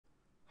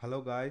Hello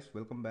guys,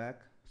 welcome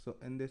back. So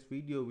in this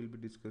video we'll be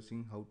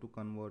discussing how to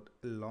convert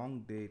a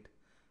long date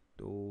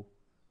to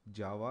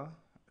Java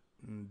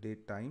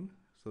date time.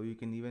 So you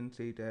can even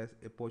say it as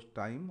epoch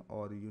time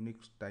or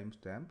Unix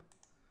timestamp.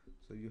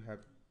 So you have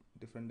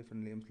different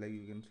names, like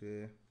you can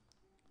say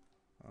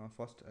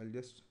first I'll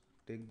just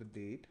take the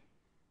date,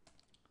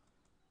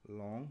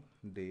 long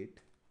date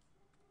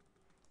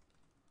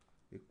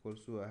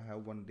equals to I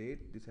have one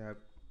date. This I have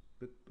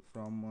picked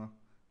from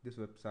this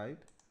website.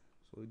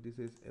 So this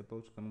is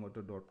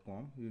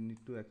epochconverter.com. You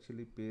need to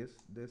actually paste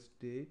this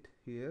date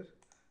here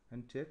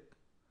and check.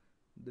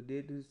 The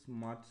date is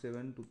March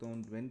 7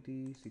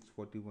 2020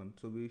 6:41.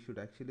 So we should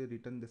actually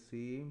return the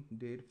same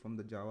date from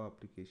the Java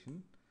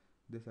application.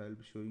 This I will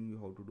be showing you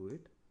how to do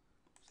it.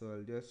 So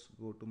I'll just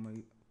go to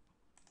my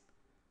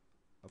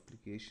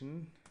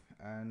application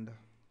and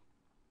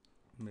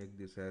make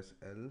this as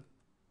L.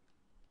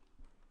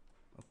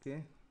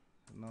 Okay,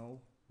 now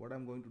what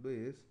I'm going to do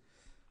is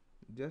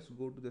just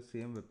go to the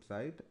same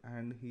website,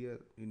 and here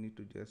you need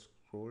to just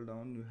scroll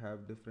down. You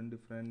have different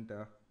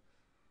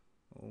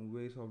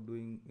ways of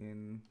doing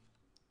in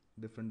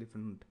different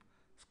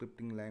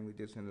scripting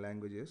languages and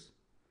languages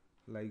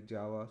like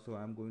Java. So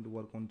I'm going to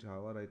work on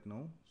Java right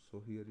now. So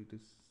here it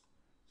is.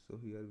 So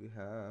here we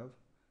have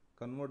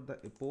convert the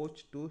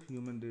epoch to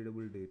human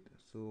readable date.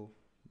 So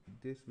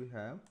this we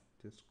have,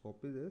 just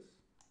copy this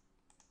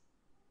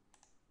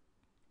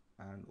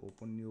and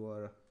open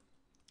your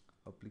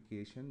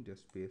application,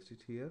 just paste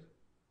it here.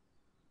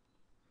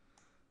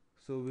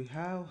 So we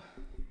have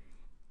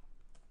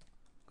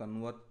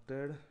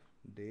converted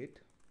date.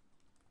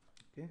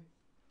 Okay,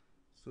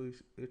 so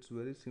it's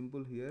very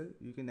simple. Here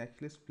you can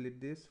actually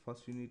split this.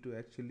 First you need to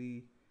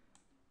actually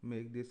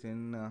make this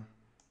in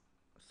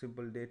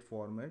simple date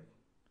format,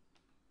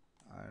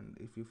 and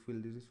if you feel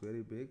this is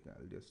very big,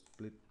 I'll just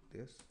split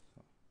this.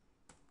 So,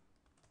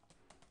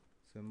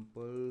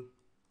 simple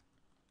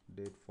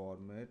date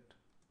format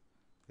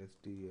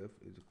SDF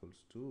is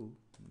equals to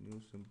new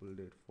simple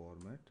date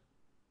format,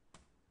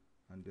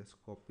 and just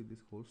copy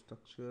this whole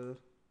structure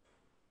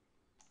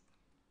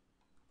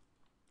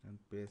and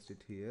paste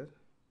it here.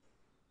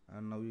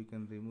 And now you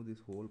can remove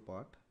this whole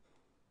part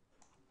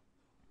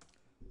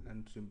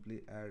and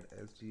simply add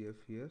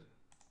SDF here,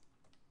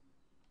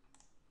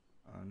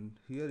 and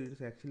here it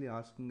is actually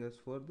asking us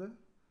for the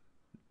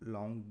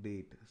long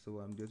date. So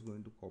I'm just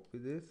going to copy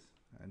this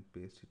and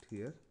paste it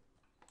here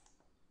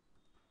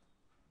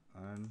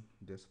and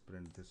just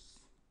print this.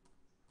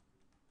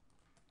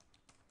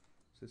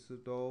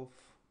 Set of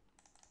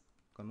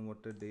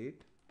converted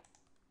date.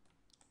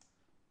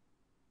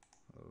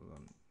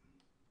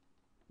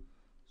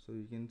 So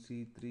you can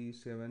see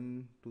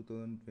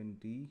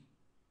 3/7/2020.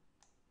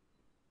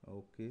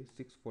 Okay,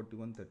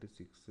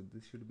 6:41:36. So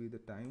this should be the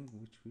time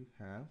which we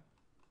have.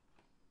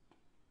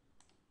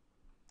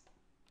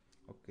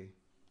 Okay,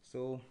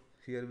 so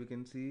here we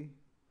can see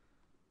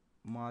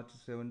March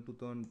 7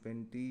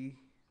 2020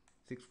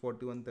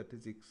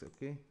 6:41:36.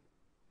 Okay,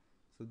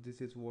 so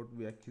this is what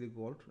we actually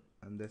got,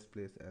 and this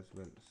place as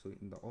well. So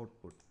in the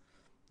output,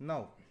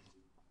 now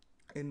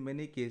in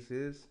many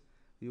cases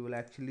you will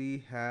actually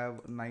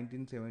have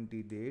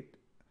 1970 date.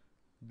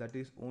 That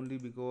is only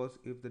because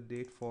if the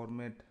date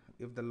format,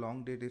 if the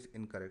long date is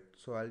incorrect.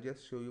 So I'll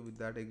just show you with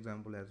that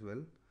example as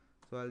well.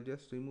 So I'll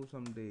just remove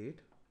some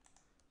date,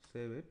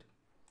 save it,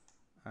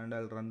 and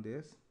I'll run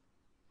this.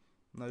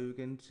 Now you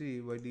can see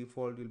by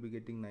default you'll be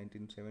getting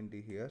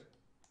 1970 here.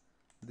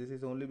 This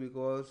is only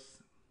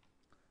because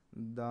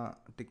the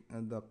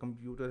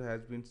computer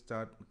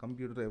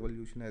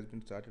evolution has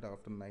been started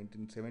after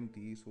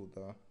 1970. So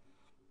the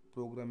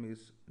program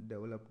is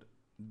developed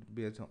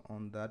based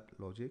on that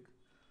logic.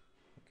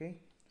 Okay,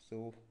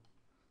 so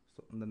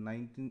on the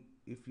 19,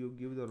 if you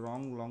give the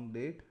wrong long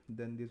date,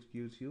 then this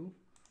gives you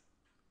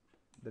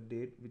the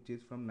date which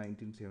is from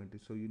 1970.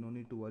 So you don't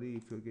need to worry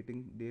if you're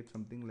getting date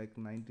something like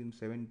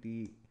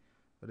 1970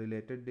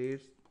 related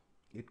dates.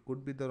 It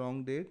could be the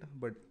wrong date,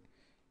 but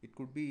it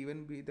could be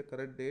even be the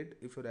correct date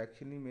if you're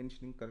actually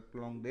mentioning correct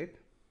long date,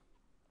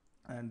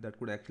 and that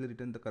could actually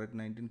return the correct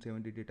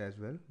 1970 date as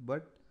well.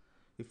 But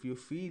if you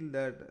feel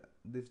that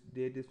this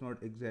date is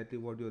not exactly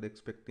what you're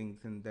expecting,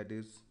 then that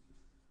is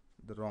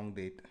the wrong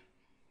date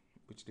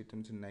which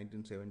returns in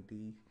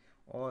 1970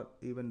 or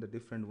even the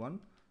different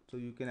one. So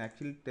you can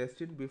actually test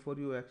it before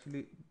you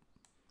actually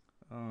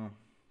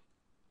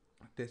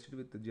test it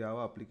with the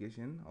Java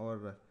application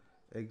or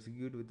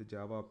execute with the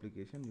Java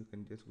application. You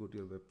can just go to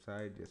your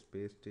website, just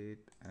paste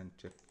it and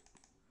check.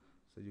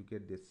 So you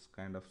get this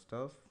kind of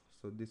stuff.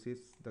 So this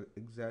is the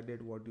exact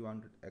date what you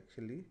want to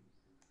actually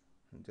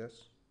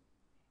just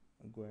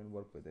go and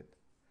work with it.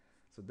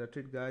 So that's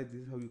it guys.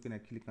 This is how you can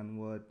actually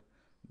convert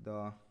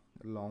the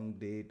long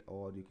date,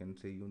 or you can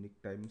say unique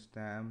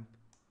timestamp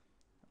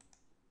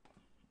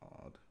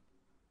or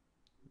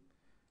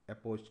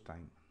epoch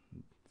time.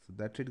 So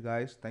that's it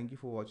guys. Thank you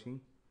for watching.